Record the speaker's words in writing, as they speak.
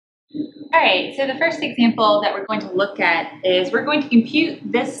All right, so the first example that we're going to look at is we're going to compute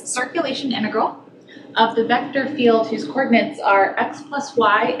this circulation integral of the vector field whose coordinates are x plus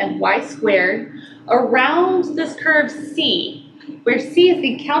y and y squared around this curve C, where C is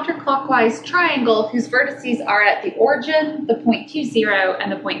the counterclockwise triangle whose vertices are at the origin, the point 2, 0, and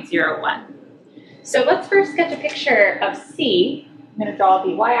the point 0, 1. So let's first sketch a picture of C. I'm going to draw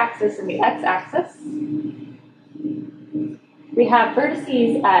the y-axis and the x-axis. We have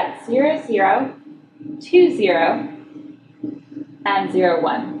vertices at 0, 0, 2, 0, and 0,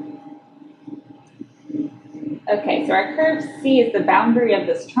 1. Okay, so our curve C is the boundary of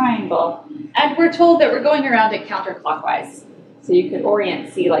this triangle, and we're told that we're going around it counterclockwise. So you could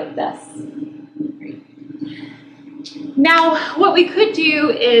orient C like this. Now, what we could do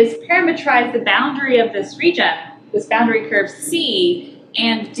is parametrize the boundary of this region, this boundary curve C,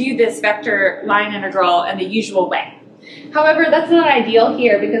 and do this vector line integral in the usual way. However, that's not ideal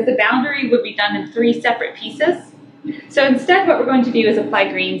here because the boundary would be done in 3 separate pieces. So instead, what we're going to do is apply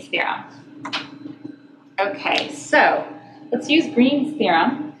Green's theorem. Okay, so let's use Green's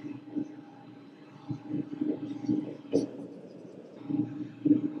theorem.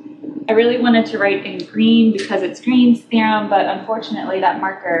 I really wanted to write in green because it's Green's theorem, but unfortunately that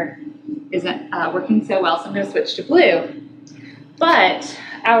marker isn't working so well, so I'm going to switch to blue. But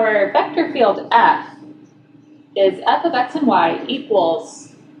our vector field F is f of x and y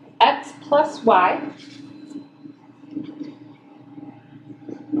equals x plus y,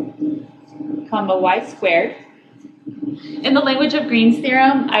 comma y squared. In the language of Green's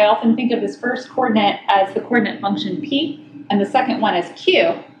theorem, I often think of this first coordinate as the coordinate function p, and the second one as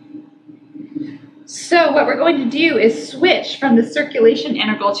q. So what we're going to do is switch from the circulation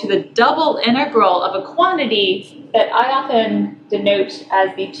integral to the double integral of a quantity that I often denote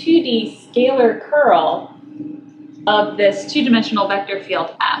as the 2D scalar curl of this two-dimensional vector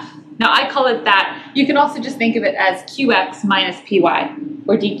field F. Now I call it that. You can also just think of it as qx minus py,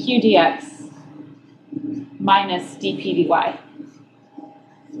 or dq dx minus dp dy.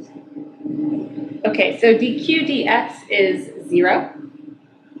 Okay, so dq dx is 0,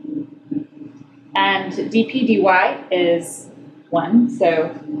 and dp dy is 1.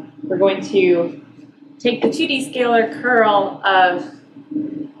 So we're going to take the 2D scalar curl of,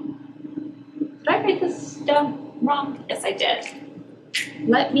 did I write this down wrong? Yes, I did.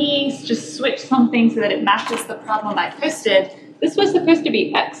 Let me just switch something so that it matches the problem I posted. This was supposed to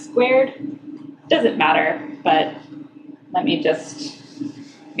be x squared. Doesn't matter, but let me just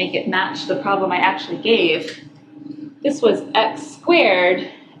make it match the problem I actually gave. This was x squared,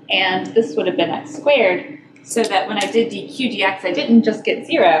 and this would have been x squared, so that when I did dq dx, I didn't just get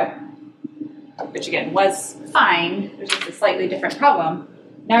 0, which again was fine. It was just a slightly different problem.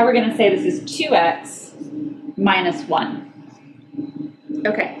 Now we're going to say this is 2x minus 1.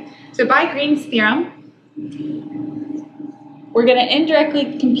 Okay, so by Green's theorem, we're going to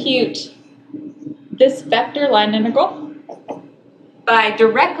indirectly compute this vector line integral by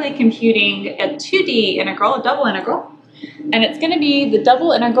directly computing a 2D integral, a double integral, and it's going to be the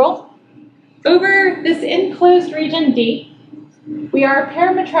double integral over this enclosed region D. We are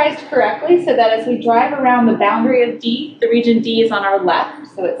parametrized correctly so that as we drive around the boundary of D, the region D is on our left.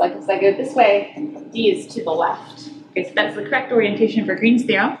 So it's like if I go this way, D is to the left. Okay, so that's the correct orientation for Green's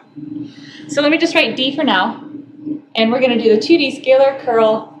theorem. So let me just write D for now. And we're going to do the 2D scalar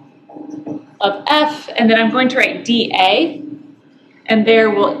curl of F, and then I'm going to write dA. And there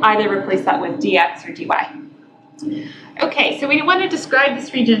we'll either replace that with dx or dy. Okay, so we want to describe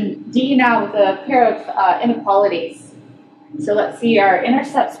this region D now with a pair of inequalities. So let's see, our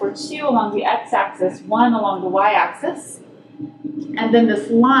intercepts were 2 along the x-axis, 1 along the y-axis. And then this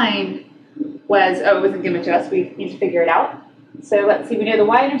line was, oh, it wasn't given to us, we need to figure it out. So let's see, we know the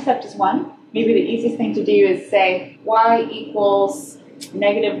y-intercept is 1. Maybe the easiest thing to do is say y equals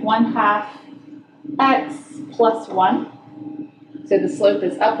negative 1/2 x plus 1. So the slope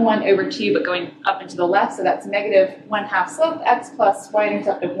is up 1 over 2, but going up and to the left, so that's negative 1/2 slope, x plus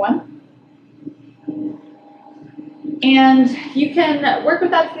y-intercept of 1. And you can work with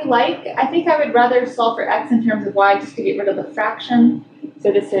that if you like. I think I would rather solve for x in terms of y just to get rid of the fraction.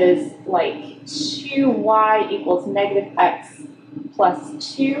 So this is like 2y equals negative x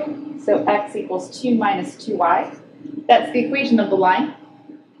plus 2. So x equals 2 minus 2y. That's the equation of the line.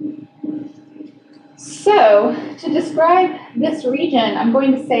 So to describe this region, I'm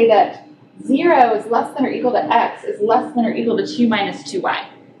going to say that 0 is less than or equal to x is less than or equal to 2 minus 2y.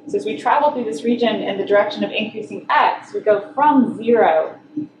 So as we travel through this region in the direction of increasing x, we go from 0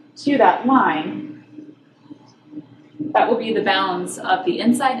 to that line. That will be the bounds of the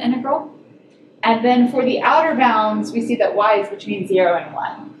inside integral. And then for the outer bounds, we see that y is between 0 and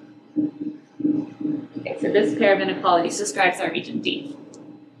 1. Okay, so this pair of inequalities describes our region D.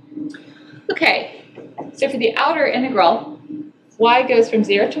 Okay, so for the outer integral, y goes from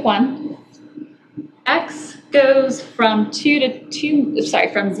 0 to 1, x goes from 0 to 2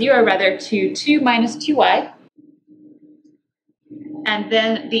 minus 2y, and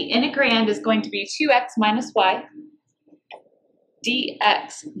then the integrand is going to be 2x minus y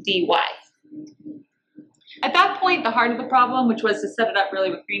dx dy. At that point, the heart of the problem, which was to set it up really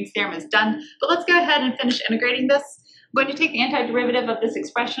with Green's theorem, is done. But let's go ahead and finish integrating this. I'm going to take the antiderivative of this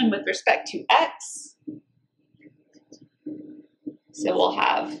expression with respect to x. So we'll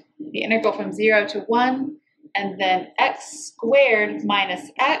have the integral from 0 to 1, and then x squared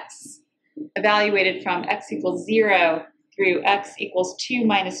minus x, evaluated from x equals 0 through x equals 2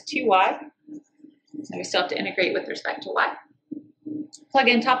 minus 2y. So we still have to integrate with respect to y. Plug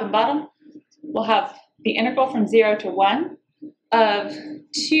in top and bottom. We'll have the integral from 0 to 1 of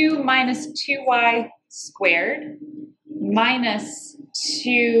 2 minus 2y squared minus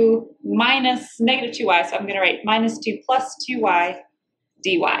 2 minus negative 2y. So I'm going to write minus 2 plus 2y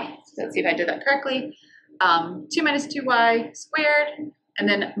dy. So let's see if I did that correctly. 2 minus 2y squared, and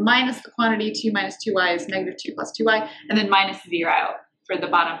then minus the quantity 2 minus 2y is negative 2 plus 2y, and then minus 0 for the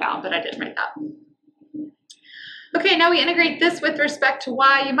bottom bound, but I didn't write that. Okay, now we integrate this with respect to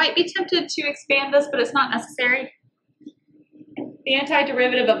y. You might be tempted to expand this, but it's not necessary. The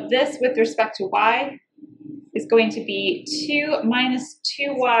antiderivative of this with respect to y is going to be 2 minus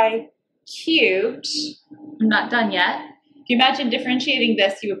 2y cubed. I'm not done yet. If you imagine differentiating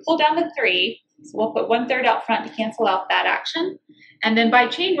this, you would pull down the 3. So we'll put 1/3 out front to cancel out that action. And then by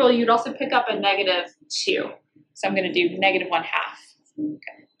chain rule, you'd also pick up a negative 2. So I'm going to do negative 1/2.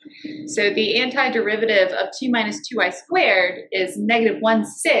 Okay. So the antiderivative of 2 minus 2y squared is negative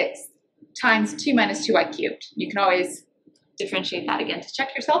 1/6 times 2 minus 2y cubed. You can always differentiate that again to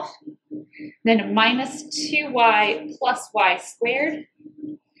check yourself. Then minus 2y plus y squared.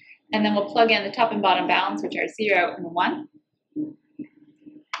 And then we'll plug in the top and bottom bounds, which are 0 and 1.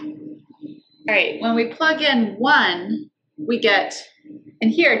 All right, when we plug in 1, we get,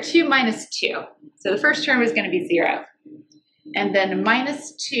 and here, 2 minus 2. So the first term is going to be 0. And then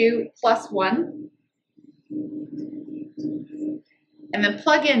minus 2 plus 1. And then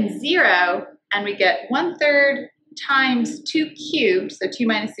plug in 0, and we get 1/3 times 2 cubed, so 2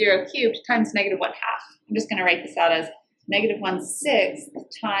 minus 0 cubed, times negative 1/2. I'm just going to write this out as negative 1/6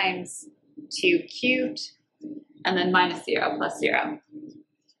 times 2 cubed, and then minus 0 plus 0.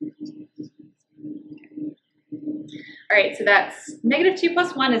 All right, so that's negative 2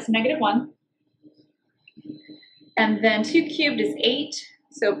 plus 1 is negative 1. And then 2 cubed is 8,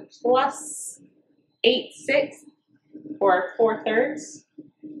 so plus 8/6, or 4/3.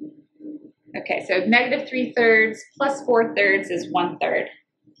 Okay, so negative 3/3 plus 4/3 is 1/3.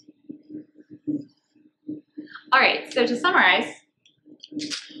 All right, so to summarize,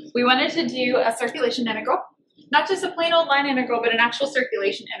 we wanted to do a circulation integral, not just a plain old line integral, but an actual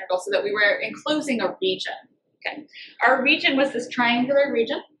circulation integral so that we were enclosing a region. Okay, our region was this triangular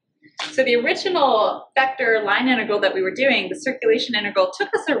region. So the original vector line integral that we were doing, the circulation integral, took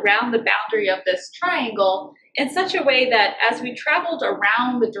us around the boundary of this triangle in such a way that as we traveled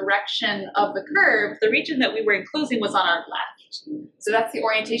around the direction of the curve, the region that we were enclosing was on our left. So that's the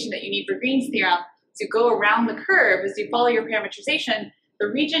orientation that you need for Green's theorem. To go around the curve, as you follow your parametrization, the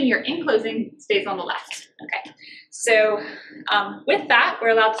region you're enclosing stays on the left. Okay, so with that, we're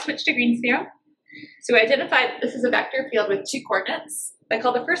allowed to switch to Green's theorem. So we identified this is a vector field with 2 coordinates. I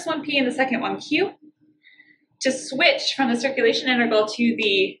call the first one P and the second one Q. To switch from the circulation integral to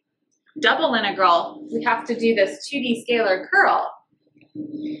the double integral, we have to do this 2D scalar curl.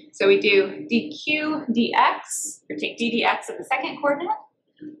 So we do dq dx, or take d dx of the second coordinate,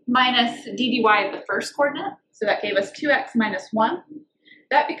 minus d dy of the first coordinate. So that gave us 2x minus 1.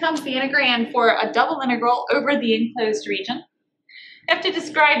 That becomes the integrand for a double integral over the enclosed region. You have to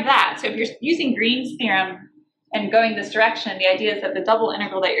describe that. So if you're using Green's theorem and going this direction, the idea is that the double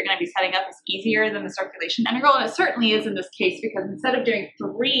integral that you're going to be setting up is easier than the circulation integral, and it certainly is in this case because instead of doing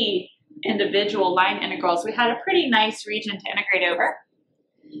 3 individual line integrals, we had a pretty nice region to integrate over.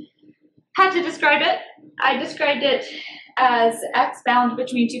 How to describe it? I described it as x bound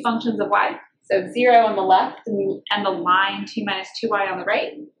between 2 functions of y, so 0 on the left and the line 2 minus 2y on the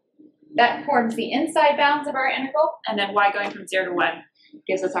right. That forms the inside bounds of our integral, and then y going from 0 to 1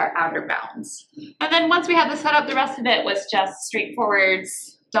 gives us our outer bounds. And then once we had this set up, the rest of it was just straightforward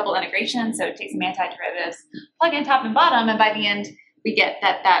double integration, so take some antiderivatives, plug in top and bottom, and by the end, we get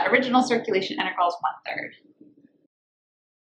that original circulation integral is 1/3.